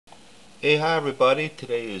Hey, hi everybody.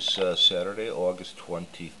 Today is Saturday, August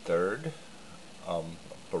 23rd.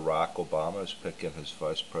 Barack Obama is picking his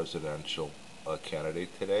vice presidential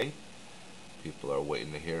candidate today. People are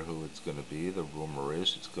waiting to hear who it's going to be. The rumor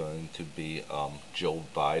is it's going to be Joe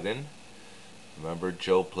Biden. Remember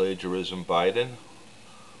Joe Plagiarism Biden?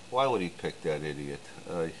 Why would he pick that idiot?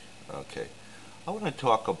 Okay. I want to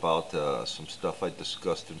talk about some stuff I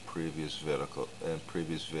discussed in previous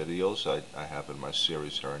videos I have in my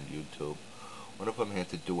series here on YouTube. One of them had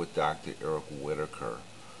to do with Dr. Eric Whitaker,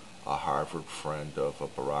 a Harvard friend of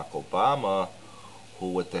Barack Obama, who,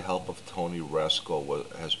 with the help of Tony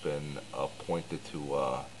Resco, has been appointed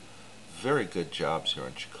to very good jobs here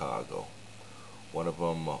in Chicago. One of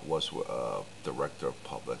them was Director of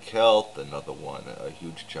Public Health, another one a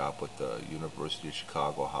huge job with the University of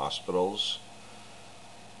Chicago hospitals.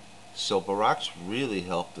 So Barack's really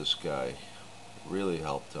helped this guy, really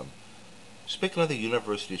helped him. Speaking of the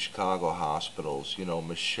University of Chicago hospitals, you know,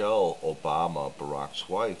 Michelle Obama, Barack's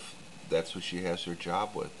wife, that's what she has her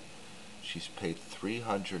job with. She's paid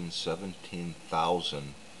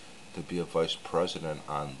 $317,000 to be a vice president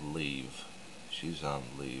on leave. She's on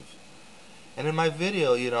leave. And in my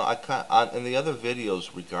video, you know, in the other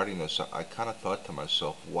videos regarding this, I kind of thought to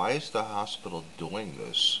myself, why is the hospital doing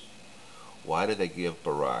this? Why do they give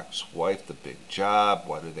Barack's wife the big job?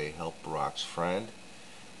 Why do they help Barack's friend?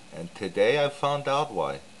 And today I found out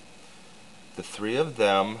why. The three of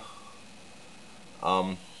them,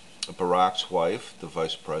 Barack's wife, the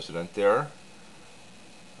vice president there,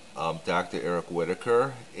 Dr. Eric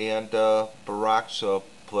Whitaker, and Barack's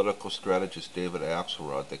political strategist, David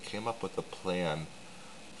Axelrod, they came up with a plan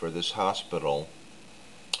for this hospital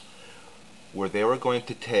where they were going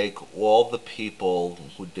to take all the people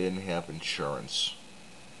who didn't have insurance,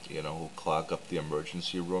 you know, who clog up the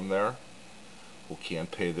emergency room there, who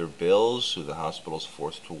can't pay their bills, who the hospital's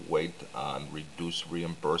forced to wait on reduced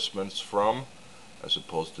reimbursements from, as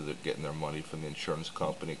opposed to getting their money from the insurance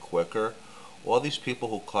company quicker. All these people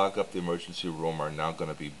who clog up the emergency room are now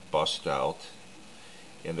going to be bussed out,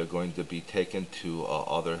 and they're going to be taken to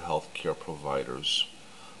other healthcare providers,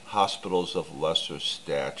 hospitals of lesser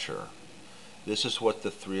stature. This is what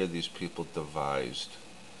the three of these people devised.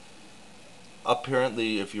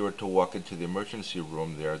 Apparently, if you were to walk into the emergency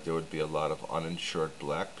room there would be a lot of uninsured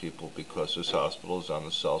black people because this hospital is on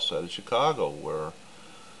the south side of Chicago,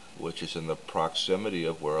 which is in the proximity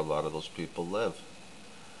of where a lot of those people live.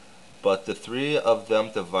 But the three of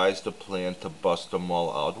them devised a plan to bust them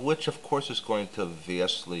all out, which of course is going to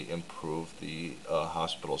vastly improve the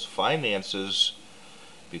hospital's finances,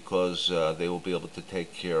 because they will be able to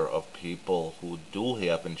take care of people who do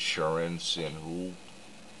have insurance and who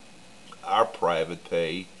are private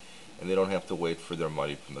pay, and they don't have to wait for their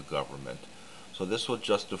money from the government. So this will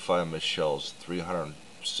justify Michelle's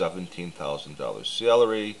 $317,000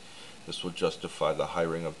 salary. This will justify the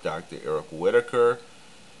hiring of Dr. Eric Whitaker,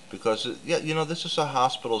 because yeah, you know, this is a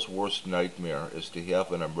hospital's worst nightmare, is to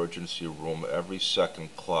have an emergency room every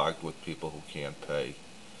second clogged with people who can't pay.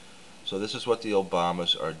 So this is what the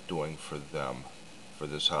Obamas are doing for them, for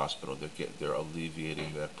this hospital. They're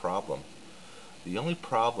alleviating that problem. The only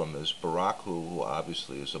problem is Barack, who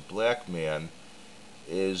obviously is a black man,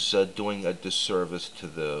 is doing a disservice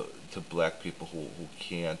to black people who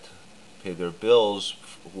can't pay their bills,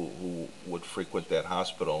 who would frequent that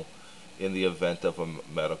hospital in the event of a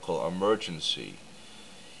medical emergency.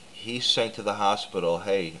 He's saying to the hospital,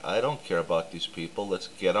 hey, I don't care about these people. Let's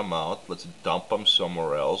get them out. Let's dump them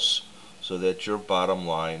somewhere else so that your bottom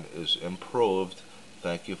line is improved.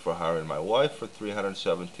 Thank you for hiring my wife for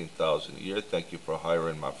 $317,000 a year. Thank you for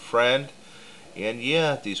hiring my friend. And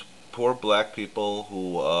yeah, these poor black people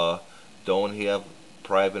who don't have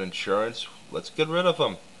private insurance, let's get rid of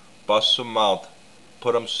them. Bust them out.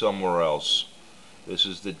 Put them somewhere else. This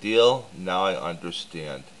is the deal. Now I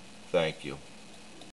understand. Thank you.